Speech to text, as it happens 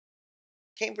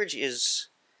Cambridge is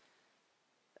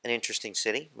an interesting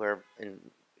city. We're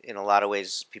in a lot of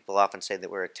ways, people often say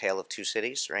that we're a tale of two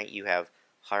cities, right? You have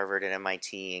Harvard and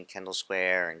MIT and Kendall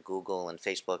Square and Google and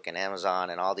Facebook and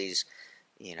Amazon and all these,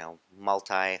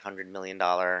 multi-$100 million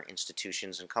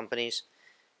institutions and companies.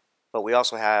 But we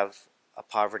also have a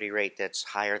poverty rate that's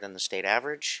higher than the state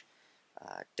average.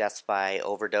 Death by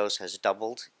overdose has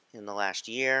doubled in the last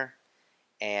year,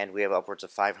 and we have upwards of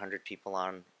 500 people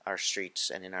on our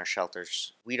streets and in our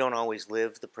shelters. We don't always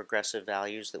live the progressive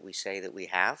values that we say that we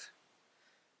have.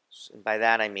 And by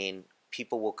that I mean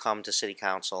people will come to city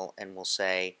council and will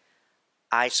say,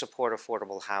 I support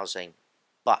affordable housing,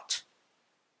 but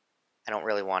I don't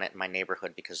really want it in my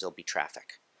neighborhood because there'll be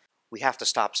traffic. We have to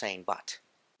stop saying but.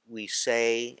 We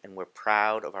say, and we're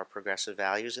proud of our progressive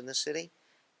values in this city,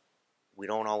 we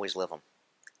don't always live them.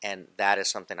 And that is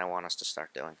something I want us to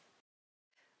start doing.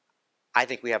 I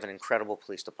think we have an incredible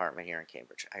police department here in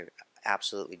Cambridge. I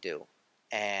absolutely do.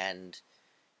 And,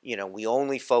 we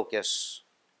only focus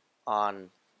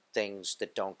on things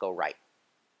that don't go right.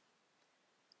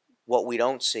 What we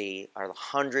don't see are the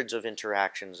hundreds of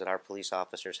interactions that our police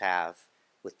officers have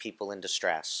with people in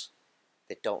distress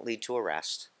that don't lead to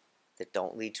arrest, that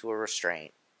don't lead to a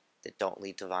restraint, that don't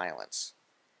lead to violence.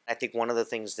 I think one of the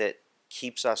things that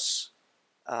keeps us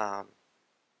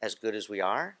as good as we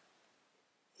are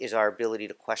is our ability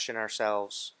to question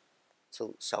ourselves,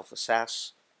 to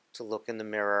self-assess, to look in the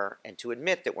mirror, and to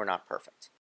admit that we're not perfect.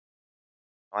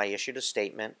 I issued a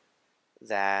statement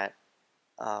that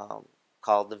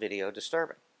called the video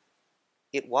disturbing.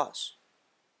 It was.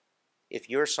 If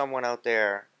you're someone out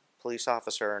there, police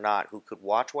officer or not, who could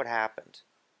watch what happened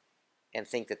and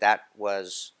think that that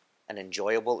was an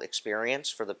enjoyable experience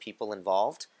for the people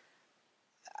involved,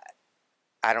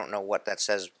 I don't know what that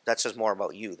says. That says more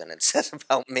about you than it says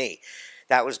about me.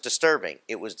 That was disturbing.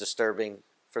 It was disturbing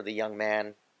for the young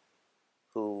man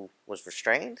who was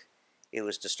restrained. It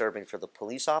was disturbing for the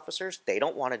police officers. They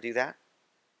don't want to do that.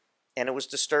 And it was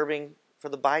disturbing for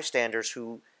the bystanders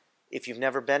who, if you've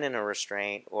never been in a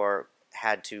restraint or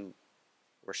had to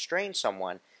restrain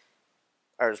someone,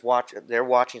 they're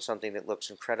watching something that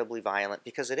looks incredibly violent,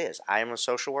 because it is. I am a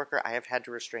social worker. I have had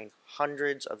to restrain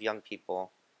hundreds of young people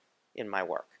in my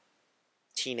work.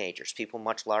 Teenagers, people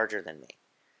much larger than me.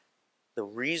 The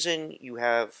reason you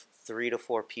have 3 to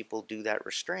 4 people do that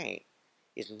restraint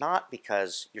is not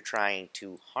because you're trying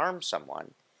to harm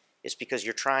someone. It's because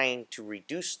you're trying to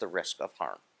reduce the risk of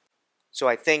harm. So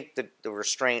I think that the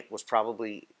restraint was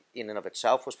probably, in and of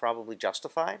itself, was probably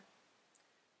justified.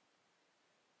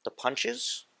 The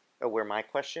punches are where my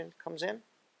question comes in.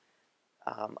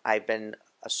 I've been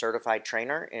a certified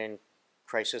trainer in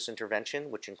crisis intervention,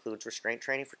 which includes restraint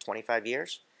training, for 25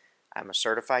 years. I'm a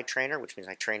certified trainer, which means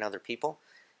I train other people.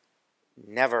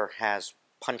 Never has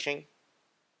punching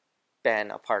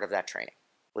been a part of that training.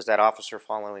 Was that officer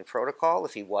following protocol?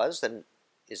 If he was, then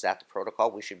is that the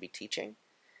protocol we should be teaching?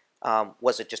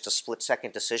 Was it just a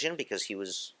split-second decision because he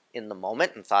was in the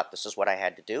moment and thought this is what I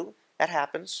had to do? That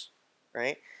happens,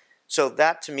 right? So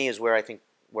that, to me, is where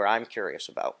I'm curious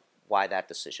about why that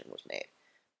decision was made.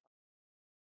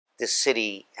 This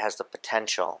city has the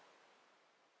potential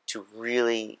to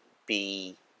really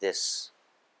be this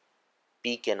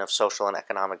beacon of social and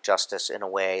economic justice in a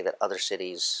way that other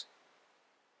cities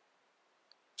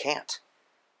can't.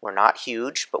 We're not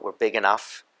huge, but we're big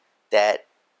enough that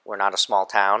we're not a small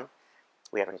town.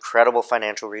 We have incredible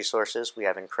financial resources. We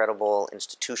have incredible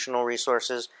institutional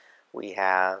resources. We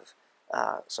have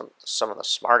some of the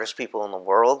smartest people in the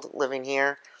world living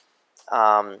here.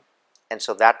 And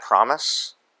so that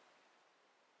promise,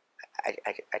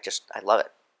 I love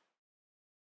it.